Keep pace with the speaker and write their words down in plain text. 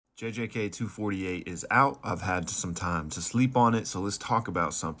JJK 248 is out. I've had some time to sleep on it, so let's talk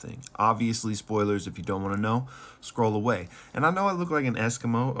about something. Obviously, spoilers, if you don't want to know, scroll away. And I know I look like an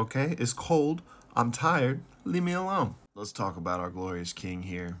Eskimo, okay? It's cold. I'm tired. Leave me alone. Let's talk about our glorious king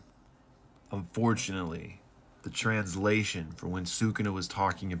here. Unfortunately, the translation for when Sukuna was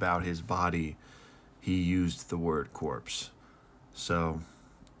talking about his body, he used the word corpse. So,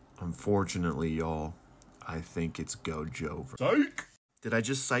 unfortunately, y'all, I think it's Gojo. Psych! Did I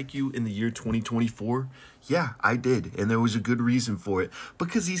just psych you in the year 2024? Yeah, I did, and there was a good reason for it,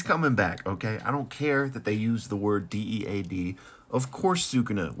 because he's coming back, okay? I don't care that they use the word D-E-A-D. Of course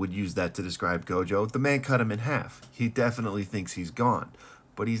Sukuna would use that to describe Gojo. The man cut him in half. He definitely thinks he's gone,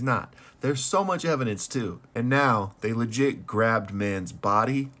 but he's not. There's so much evidence, too, and now they legit grabbed man's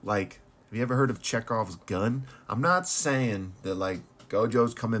body. Like, have you ever heard of Chekhov's gun? I'm not saying that, like,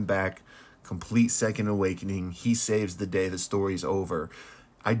 Gojo's coming back, complete second awakening, he saves the day, the story's over.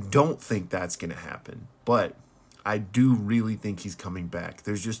 I don't think that's going to happen, but I do really think he's coming back.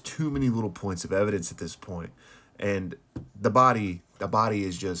 There's just too many little points of evidence at this point, and the body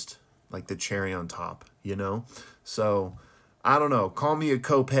is just like the cherry on top, you know? So, I don't know. Call me a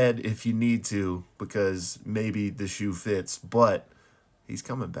copehead if you need to, because maybe the shoe fits, but he's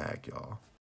coming back, y'all.